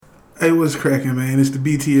Hey, what's cracking, man? It's the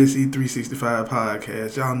BTSE 365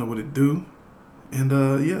 podcast. Y'all know what it do. And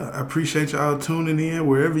yeah, I appreciate y'all tuning in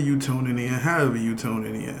wherever you tuning in, however you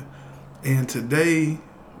tuning in. And today,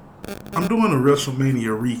 I'm doing a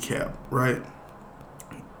WrestleMania recap, right?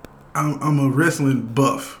 I'm a wrestling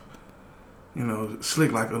buff,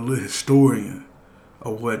 slick like a little historian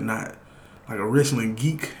or whatnot. Like a wrestling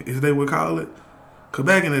geek, as they would call it. Because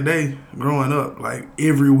back in the day, growing up, like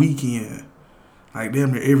every weekend, like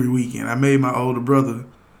damn near every weekend, I made my older brother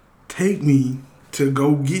take me to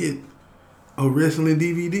go get a wrestling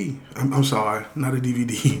DVD. I'm sorry, not a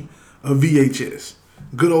DVD, a VHS.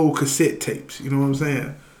 Good old cassette tapes. You know what I'm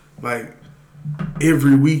saying? Like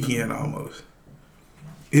every weekend almost.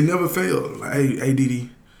 It never failed. Like, hey, Didi,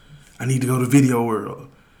 I need to go to Video World,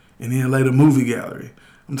 and then later Movie Gallery.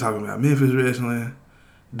 I'm talking about Memphis Wrestling,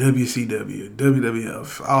 WCW,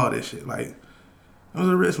 WWF, all that shit. Like I was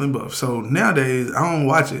a wrestling buff. So nowadays I don't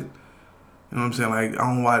watch it. You know what I'm saying? Like I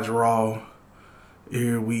don't watch Raw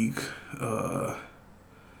every week.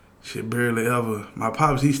 Shit, barely ever. My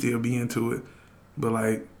pops, he still be into it. But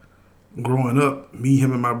like growing up, me,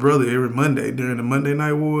 him, and my brother every Monday during the Monday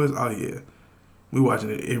Night Wars, oh yeah, we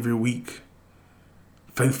watching it every week,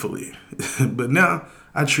 faithfully. But now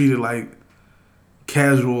I treat it like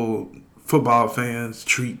casual football fans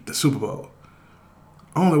treat the Super Bowl.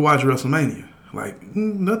 I only watch WrestleMania, like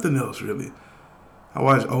nothing else really. I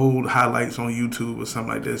watch old highlights on YouTube or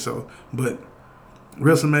something like that. So, but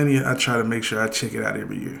WrestleMania, I try to make sure I check it out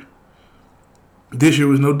every year. This year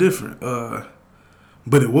was no different,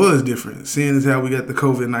 but it was different. Seeing as how we got the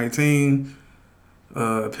COVID-19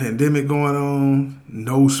 pandemic going on,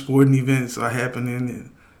 no sporting events are happening,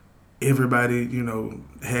 and everybody,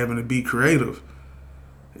 having to be creative.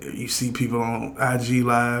 You see people on IG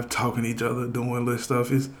Live talking to each other, doing little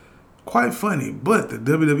stuff. It's quite funny. But the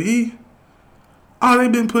WWE,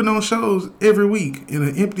 they've been putting on shows every week in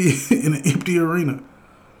an empty arena.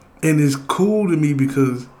 And it's cool to me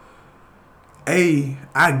because I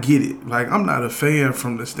get it. Like I'm not a fan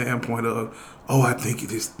from the standpoint of, I think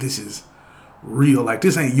this is real. Like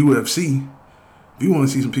this ain't UFC. If you want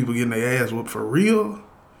to see some people getting their ass whooped for real,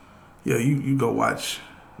 yeah, you go watch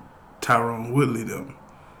Tyrone Woodley them.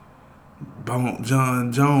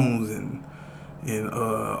 John Jones and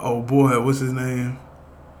oh boy, what's his name?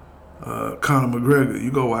 Conor McGregor.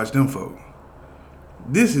 You go watch them folk.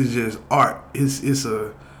 This is just art. It's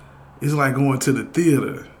like going to the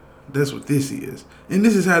theater. That's what this is. And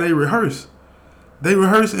this is how they rehearse. They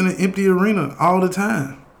rehearse in an empty arena all the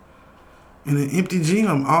time. In an empty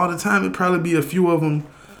gym all the time. It'd probably be a few of them,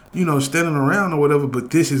 standing around or whatever,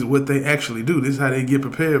 but this is what they actually do. This is how they get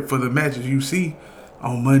prepared for the matches you see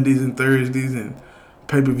on Mondays and Thursdays and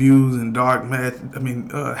pay-per-views and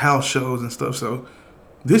house shows and stuff. So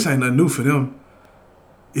this ain't nothing new for them.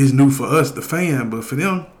 It's new for us, the fan, but for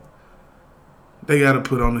them, they got to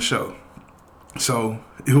put on the show. So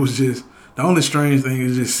it was just, the only strange thing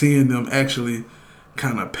is just seeing them actually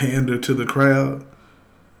kind of pander to the crowd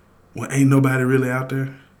when ain't nobody really out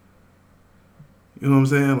there. You know what I'm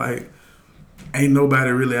saying? Like, ain't nobody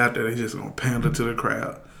really out there. They just gonna pander to the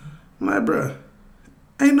crowd. I'm like, bruh,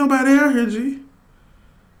 ain't nobody out here, G.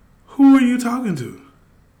 Who are you talking to?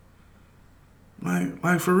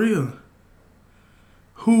 Like for real.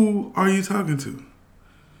 Who are you talking to?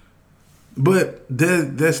 But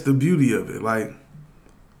that's the beauty of it. Like,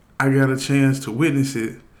 I got a chance to witness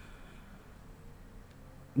it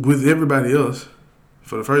with everybody else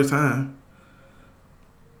for the first time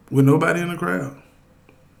with nobody in the crowd.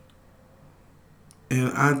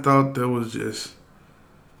 And I thought that was just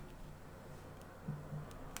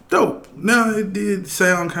dope. Now, it did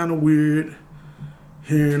sound kind of weird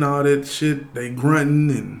hearing all that shit. They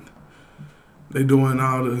grunting and they doing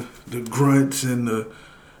all the grunts and the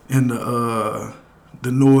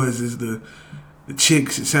noises. The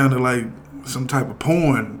chicks, it sounded like some type of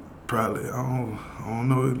porn, probably. I don't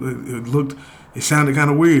know. It sounded kind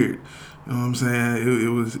of weird. You know what I'm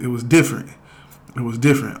saying? It was different. It was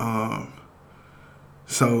different.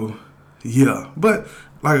 So yeah, but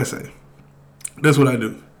like I say, that's what I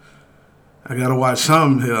do. I gotta watch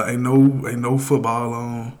something here. Ain't no football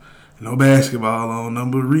on, no basketball on,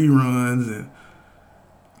 number reruns, and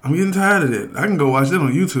I'm getting tired of it. I can go watch it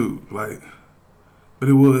on YouTube, but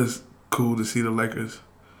it was cool to see the Lakers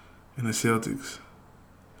and the Celtics.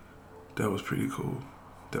 That was pretty cool.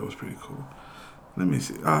 Let me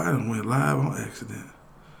see. I done went live on accident.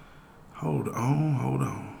 Hold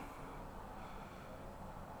on.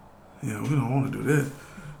 Yeah, we don't want to do that.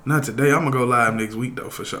 Not today. I'm going to go live next week, though,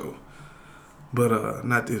 for sure. But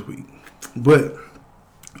not this week. But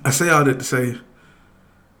I say all that to say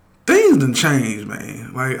things done changed,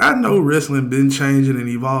 man. Like, I know wrestling been changing and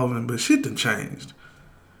evolving, but shit done changed.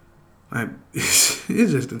 Like, it's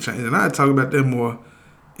just done changed. And I'll talk about that more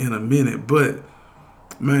in a minute. But,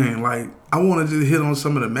 man, like, I wanted to hit on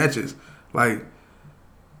some of the matches. Like,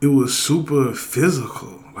 it was super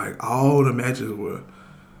physical. Like, all the matches were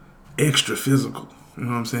extra physical. You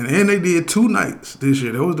know what I'm saying? And they did 2 nights this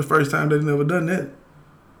year. That was the first time they'd never done that.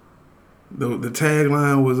 The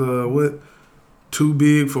tagline was, too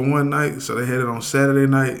big for one night. So they had it on Saturday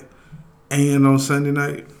night and on Sunday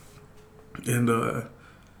night. And out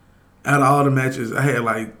of all the matches, I had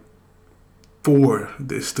like 4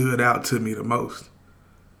 that stood out to me the most.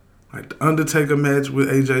 Like the Undertaker match with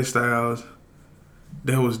AJ Styles,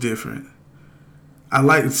 that was different. I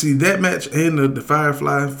like to see that match and the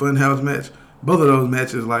Firefly Funhouse match. Both of those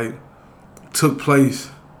matches like took place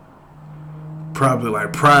probably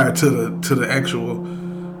like prior to the actual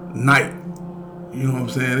night. You know what I'm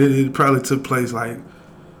saying? It probably took place like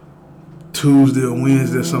Tuesday or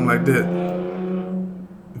Wednesday or something like that.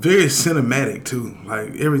 Very cinematic too.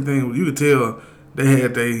 Like everything, you could tell they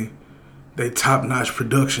had they top-notch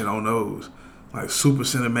production on those. Like super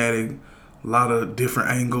cinematic, a lot of different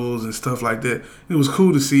angles and stuff like that. It was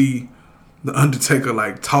cool to see the Undertaker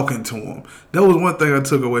like talking to him. That was one thing I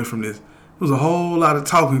took away from this. There was a whole lot of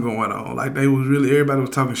talking going on. Like everybody was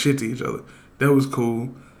talking shit to each other. That was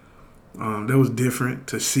cool. That was different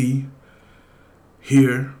to see,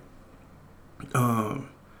 hear. And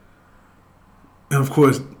of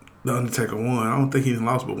course, the Undertaker won. I don't think he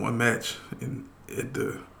lost but one match at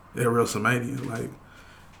WrestleMania. Like,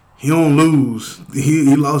 he don't lose.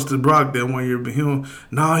 He lost to Brock that one year, but he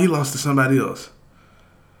lost to somebody else.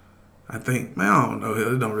 I think, man, I don't know.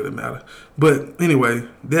 It don't really matter. But anyway,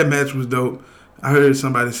 that match was dope. I heard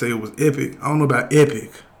somebody say it was epic. I don't know about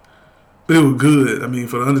epic, but it was good. I mean,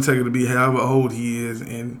 for the Undertaker to be however old he is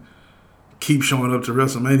and keep showing up to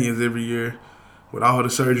WrestleManias every year with all the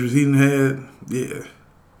surgeries he done had, yeah,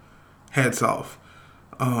 hats off.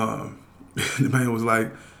 The man was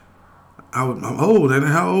like, I'm old, ain't I?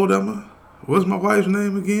 How old am I? What's my wife's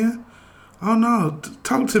name again? Oh no,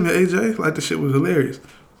 talk to me, AJ. Like, the shit was hilarious.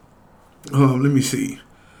 Let me see.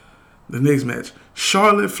 The next match,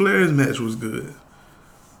 Charlotte Flair's match was good.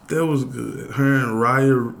 That was good. Her and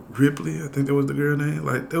Rhea Ripley, I think that was the girl name.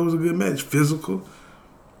 Like, that was a good match. Physical.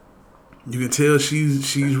 You can tell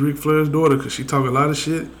she's Ric Flair's daughter because she talk a lot of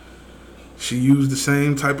shit. She used the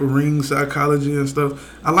same type of ring psychology and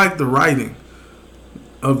stuff. I like the writing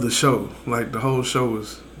of the show. Like, the whole show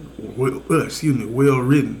was well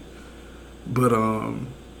written. But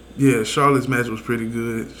yeah, Charlotte's match was pretty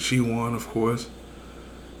good. She won, of course,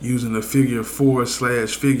 using the figure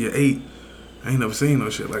 4/figure 8. I ain't never seen no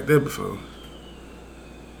shit like that before.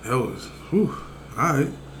 That was, whew, alright.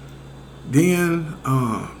 Then,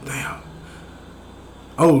 damn.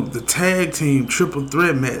 Oh, the tag team triple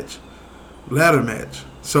threat match, ladder match.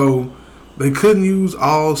 So, they couldn't use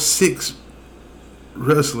all 6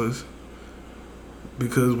 wrestlers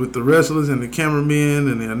because with the wrestlers and the cameramen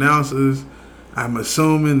and the announcers, I'm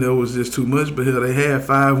assuming there was just too much. But hell, they had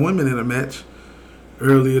 5 women in a match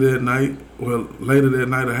earlier that night, well, later that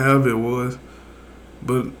night or however it was.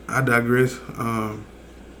 But I digress.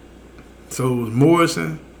 So it was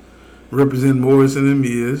Morrison, representing Morrison and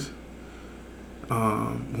Miz.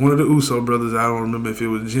 One of the Uso brothers, I don't remember if it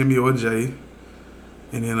was Jimmy or Jay.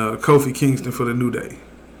 And then Kofi Kingston for the New Day.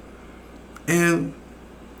 And,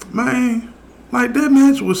 man, like, that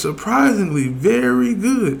match was surprisingly very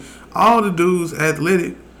good. All the dudes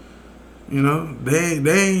athletic. You know, they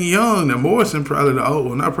ain't young. Now, Morrison probably the old.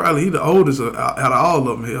 Well, not probably, he the oldest out of all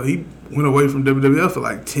of them. Hell, he went away from WWF for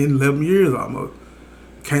like 10, 11 years almost.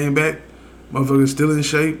 Came back, motherfucker still in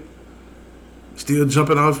shape. Still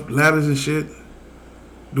jumping off ladders and shit.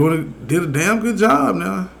 Did a damn good job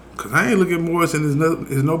now. Because I ain't looking at Morrison as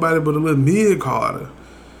nobody but a little mid-carder.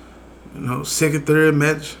 You know, second, third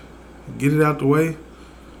match. Get it out the way.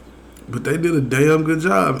 But they did a damn good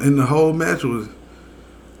job. And the whole match was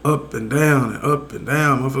up and down and up and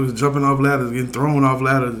down. Motherfuckers jumping off ladders, getting thrown off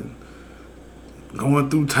ladders, and going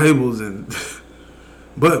through tables. And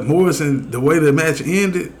but Morrison, the way the match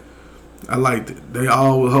ended, I liked it. They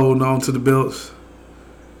all were holding on to the belts.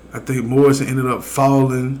 I think Morrison ended up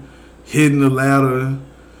falling, hitting the ladder.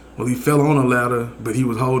 Well, he fell on a ladder, but he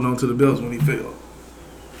was holding on to the belts when he fell.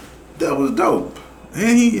 That was dope.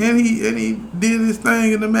 And he did his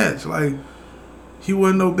thing in the match. Like, he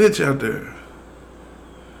wasn't no bitch out there.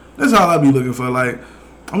 That's all I be looking for. Like,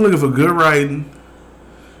 I'm looking for good writing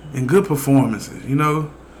and good performances, you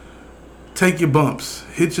know? Take your bumps.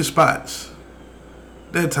 Hit your spots.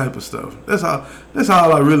 That type of stuff. That's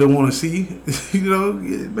all I really want to see.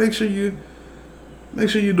 Make sure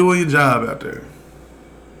you're doing your job out there.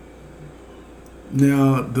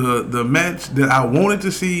 Now, the match that I wanted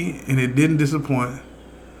to see and it didn't disappoint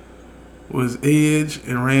was Edge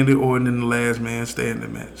and Randy Orton in the Last Man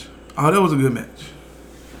Standing match. Oh, that was a good match.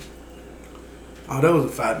 Oh, that was a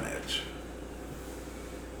fight match.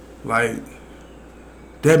 Like,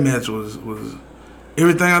 that match was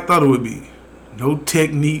everything I thought it would be. No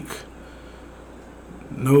technique.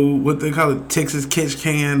 No, what they call it, Texas catch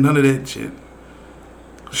can. None of that shit.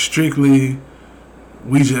 Strictly,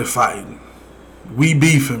 we just fighting. We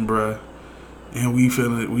beefing, bruh. And we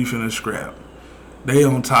finna scrap. They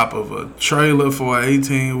on top of a trailer for an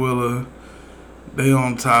 18-wheeler. They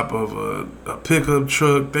on top of a pickup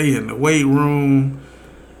truck. They in the weight room.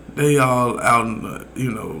 They all out in the,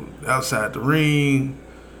 outside the ring.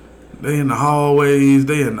 They in the hallways.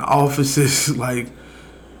 They in the offices. Like,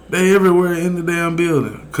 they everywhere in the damn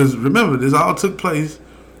building. Because remember, this all took place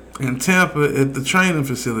in Tampa at the training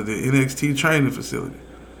facility, NXT training facility,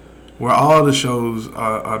 where all the shows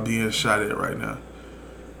are being shot at right now.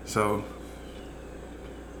 So,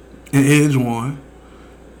 and Edge won.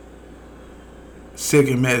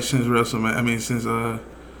 Second match since WrestleMania. I mean, since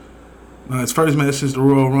his first match since the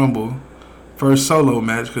Royal Rumble. First solo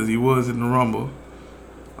match because he was in the Rumble.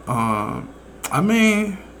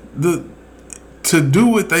 To do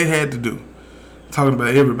what they had to do. Talking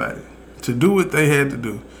about everybody. To do what they had to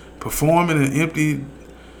do. Perform in an empty,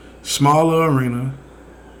 smaller arena.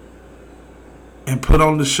 And put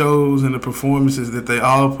on the shows and the performances that they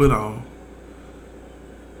all put on.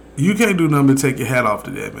 You can't do nothing but take your hat off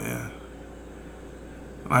to that, man.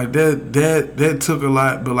 Like, that took a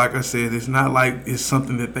lot, but like I said, it's not like it's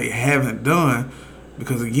something that they haven't done.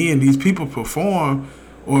 Because, again, these people perform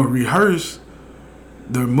or rehearse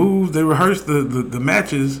their moves. They rehearse the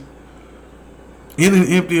matches in an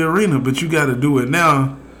empty arena, but you got to do it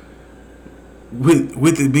now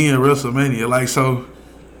with it being WrestleMania. Like, so,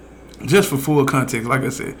 just for full context, like I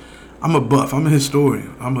said, I'm a buff. I'm a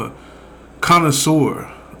historian. I'm a connoisseur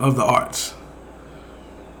of the arts.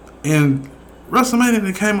 And WrestleMania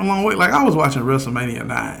that came a long way. Like, I was watching WrestleMania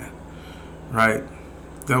 9, right?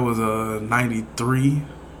 That was 93,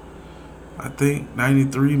 I think.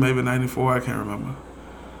 93, maybe 94, I can't remember.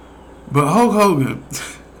 But Hulk Hogan,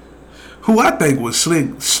 who I think was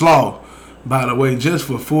slick slaw, by the way, just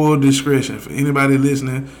for full discretion, for anybody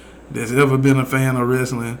listening that's ever been a fan of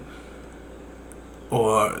wrestling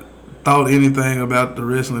or thought anything about the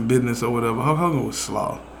wrestling business or whatever, Hulk Hogan was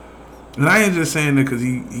slaw. And I ain't just saying that because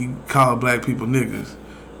he called black people niggas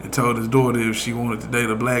and told his daughter if she wanted to date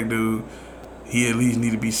a black dude, he at least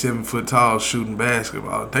need to be 7 foot tall shooting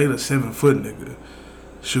basketball. Date a 7 foot nigga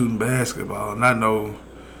shooting basketball, not no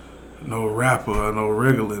rapper or no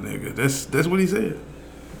regular nigga. That's what he said.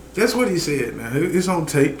 That's what he said. Now it's on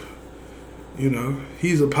tape.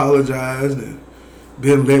 He's apologized and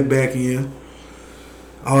been let back in.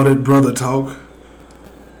 All that brother talk.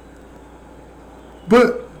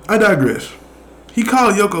 But I digress. He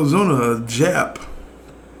called Yokozuna a Jap.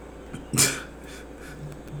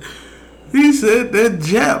 He said that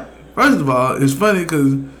Jap. First of all, it's funny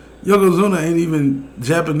because Yokozuna ain't even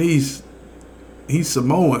Japanese. He's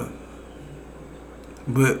Samoan.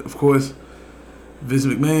 But, of course, Vince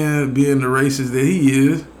McMahon, being the racist that he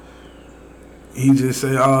is, he just say,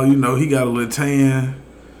 he got a little tan.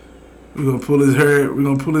 We're gonna pull his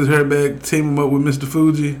hair back, team him up with Mr.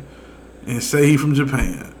 Fuji, and say he from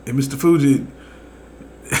Japan. And Mr. Fuji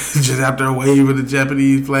just out there waving the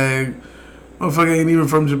Japanese flag. Motherfucker ain't even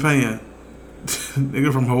from Japan.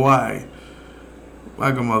 Nigga from Hawaii.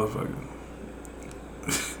 Like a motherfucker.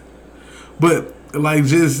 But, like,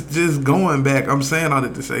 just going back, I'm saying all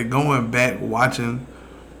that to say, going back, watching,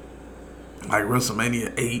 like,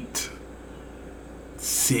 WrestleMania 8,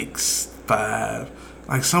 6, 5,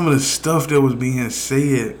 like, some of the stuff that was being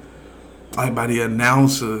said, like, by the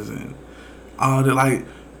announcers and all that, like,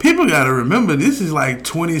 people got to remember, this is like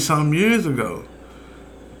 20-something years ago.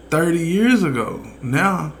 30 years ago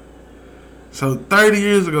now. So 30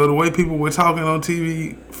 years ago, the way people were talking on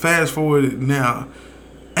TV, fast forward now,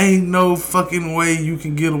 ain't no fucking way you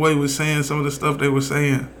can get away with saying some of the stuff they were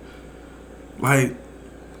saying. Like,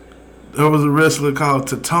 there was a wrestler called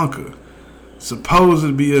Tatanka, supposed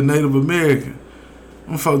to be a Native American.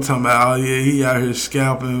 Them folks talking about, he out here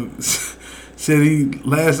scalping. Said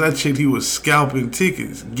last I checked, he was scalping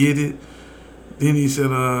tickets. Get it? Then he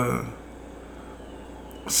said,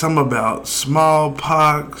 something about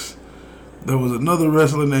smallpox. There was another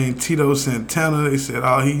wrestler named Tito Santana. They said,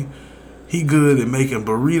 he good at making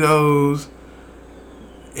burritos.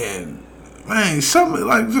 And man, something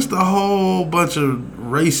like just a whole bunch of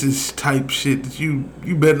racist type shit that you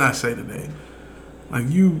better not say today. Like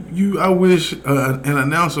I wish an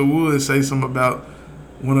announcer would say something about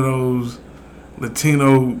one of those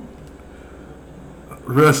Latino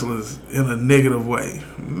wrestlers in a negative way.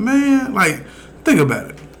 Man, like, think about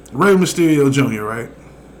it. Rey Mysterio Jr., right?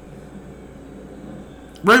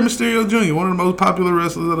 Rey Mysterio Jr., one of the most popular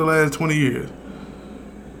wrestlers of the last 20 years.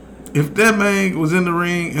 If that man was in the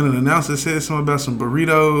ring and an announcer said something about some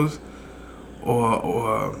burritos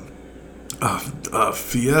or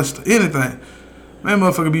Fiesta, anything, man,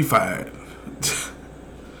 motherfucker be fired.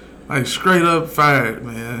 Like, straight up fired,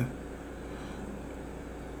 man.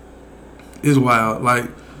 It's wild. Like,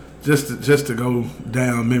 just to go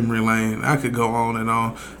down memory lane, I could go on and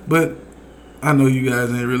on, but I know you guys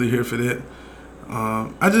ain't really here for that.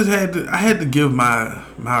 I had to give my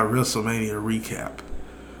WrestleMania recap.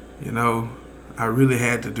 You know, I really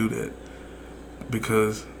had to do that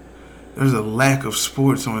because there's a lack of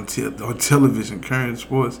sports on television, current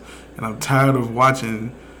sports, and I'm tired of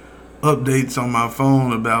watching updates on my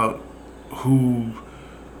phone about who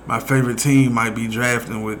my favorite team might be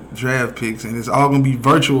drafting with draft picks, and it's all gonna be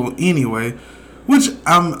virtual anyway, which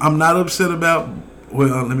I'm not upset about.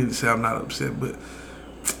 Well, let me just say I'm not upset, but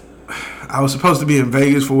I was supposed to be in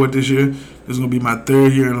Vegas for it this year. It was gonna be my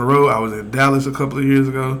third year in a row. I was in Dallas a couple of years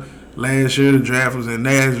ago. Last year the draft was in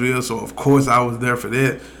Nashville, so of course I was there for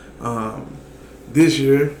that. This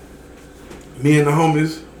year, me and the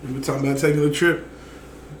homies, we were talking about taking a trip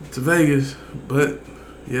to Vegas, but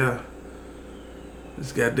yeah.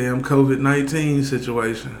 This goddamn COVID-19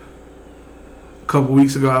 situation. A couple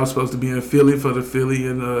weeks ago, I was supposed to be in Philly for the Philly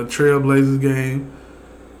and Trailblazers game.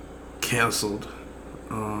 Canceled.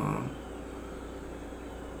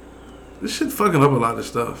 This shit fucking up a lot of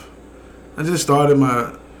stuff. I just started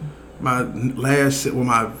my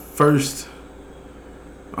first.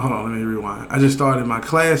 Hold on, let me rewind. I just started my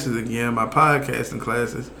classes again, my podcasting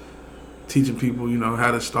classes, teaching people, how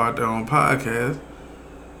to start their own podcast.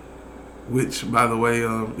 Which, by the way,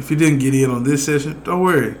 if you didn't get in on this session, don't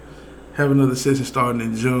worry. Have another session starting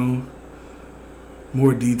in June.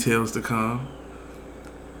 More details to come.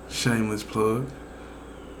 Shameless plug.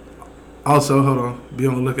 Also, hold on. Be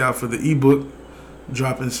on the lookout for the ebook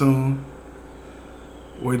dropping soon.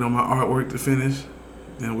 Waiting on my artwork to finish.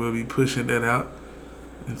 Then we'll be pushing that out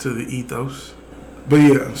into the ethos. But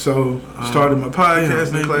yeah, so started my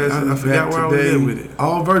podcasting classes. I forgot where I was at with it.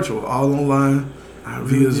 All virtual, all online.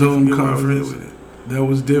 Via Zoom conference. That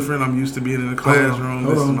was different. I'm used to being in the classroom.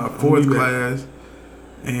 This is my fourth class.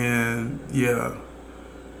 And yeah,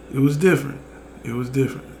 it was different.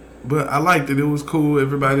 But I liked it. It was cool.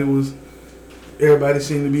 Everybody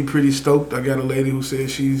seemed to be pretty stoked. I got a lady who said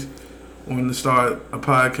she's wanting to start a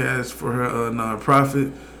podcast for her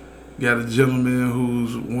nonprofit. Got a gentleman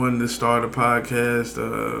who's wanting to start a podcast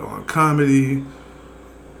on comedy.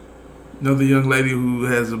 Another young lady who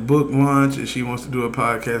has a book launch and she wants to do a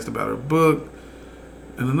podcast about her book.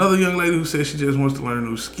 And another young lady who says she just wants to learn a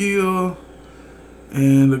new skill.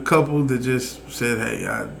 And a couple that just said, hey,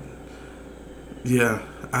 I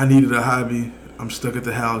needed a hobby. I'm stuck at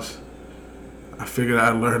the house. I figured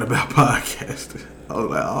I'd learn about podcasting. I was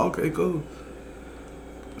like, oh, okay, cool.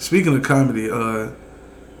 Speaking of comedy,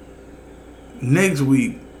 next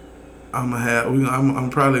week I'm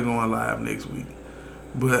probably going live next week.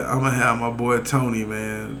 But I'm gonna have my boy Tony,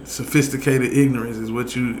 man. Sophisticated Ignorance is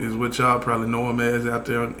what y'all probably know him as out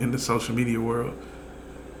there in the social media world.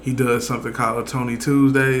 He does something called Tony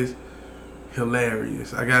Tuesdays.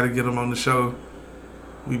 Hilarious. I gotta get him on the show.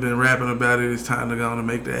 We've been rapping about it. It's time to go on and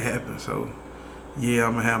make that happen. So yeah,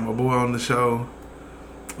 I'm gonna have my boy on the show.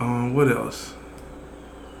 What else?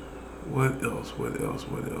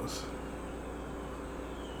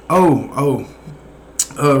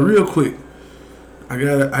 Real quick.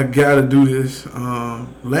 I gotta do this.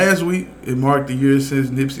 Last week, it marked the year since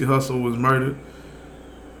Nipsey Hussle was murdered,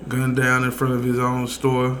 gunned down in front of his own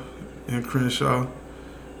store in Crenshaw,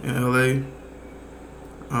 in L.A.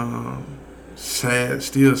 Sad,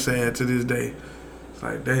 still sad to this day. It's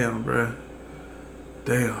like, damn, bruh.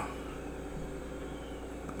 Damn.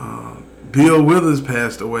 Bill Withers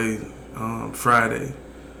passed away Friday.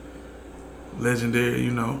 Legendary,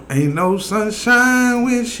 Ain't no sunshine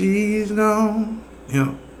when she's gone.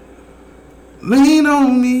 Lean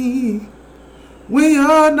on me when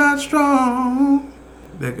you're not strong.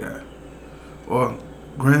 That guy. Or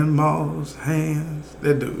Grandma's Hands.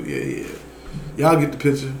 That dude, yeah. Y'all get the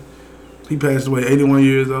picture. He passed away, 81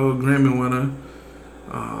 years old, Grammy winner.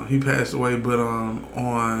 He passed away, but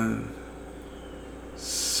on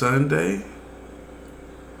Sunday,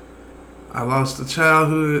 I lost a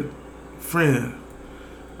childhood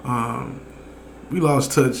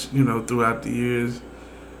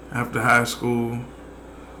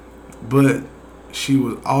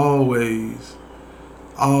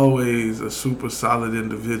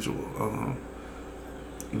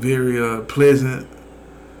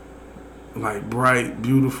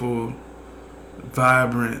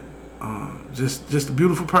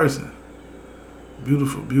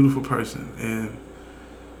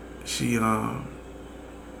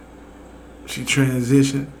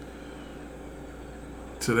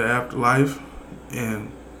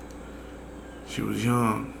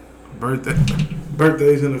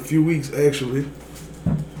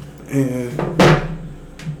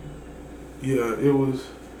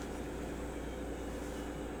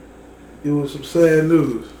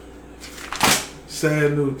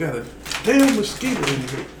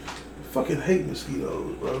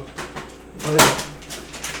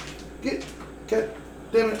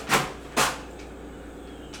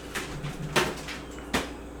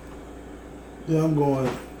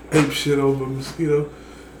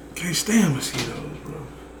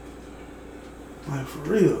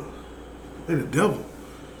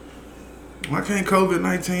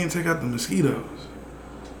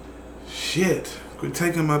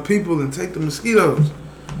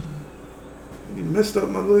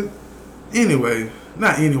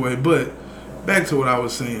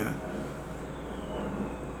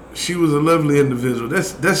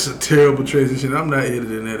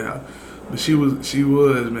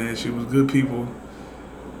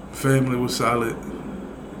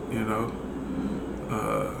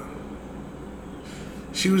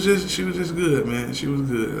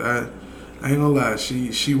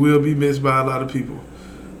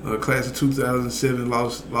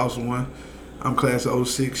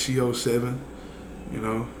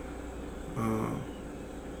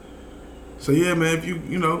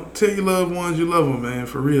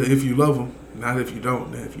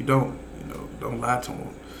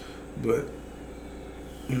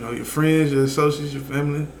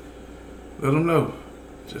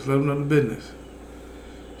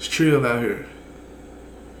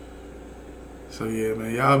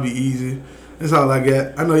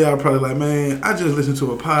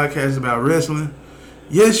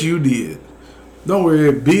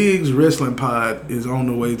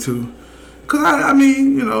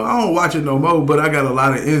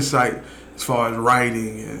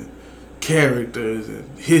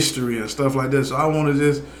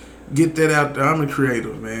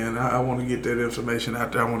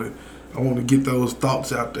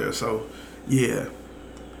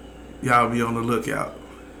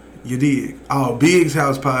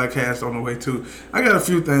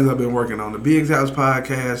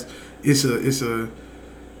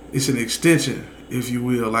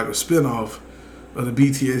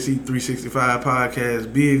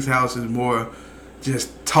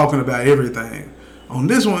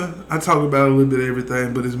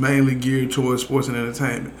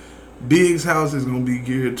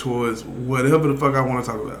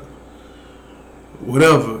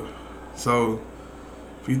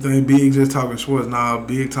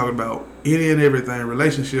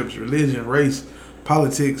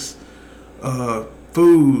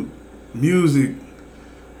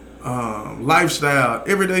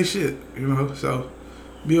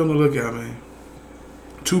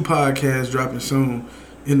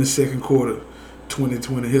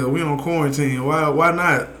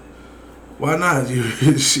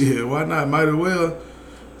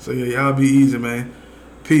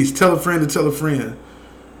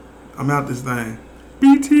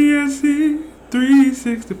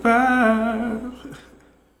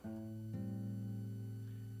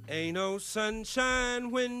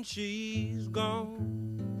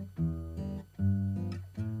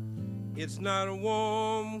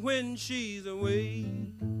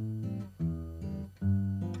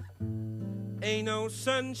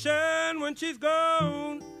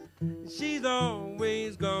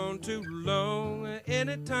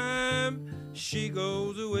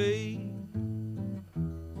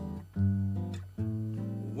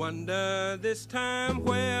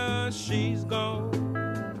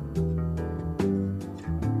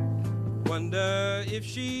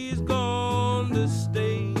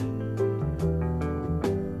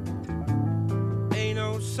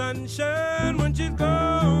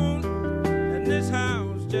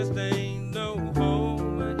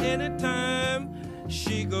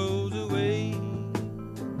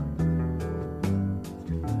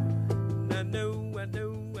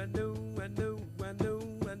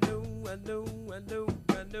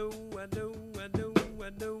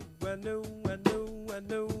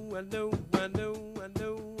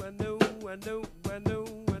Hey,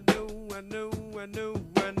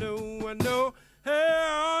 I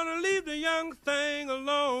ought to leave the young thing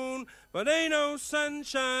alone, but ain't no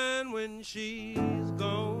sunshine when she's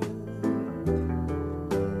gone.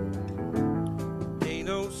 Ain't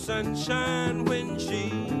no sunshine when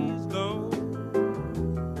she's gone.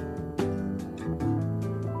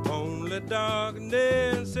 Only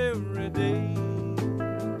darkness every day.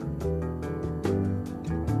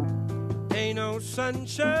 Ain't no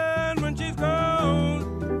sunshine when she's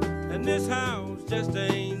gone, and this house just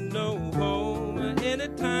ain't no home.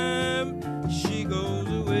 Anytime she goes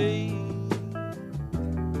away,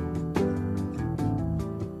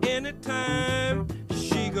 anytime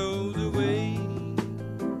she goes away,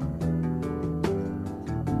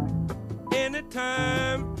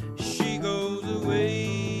 anytime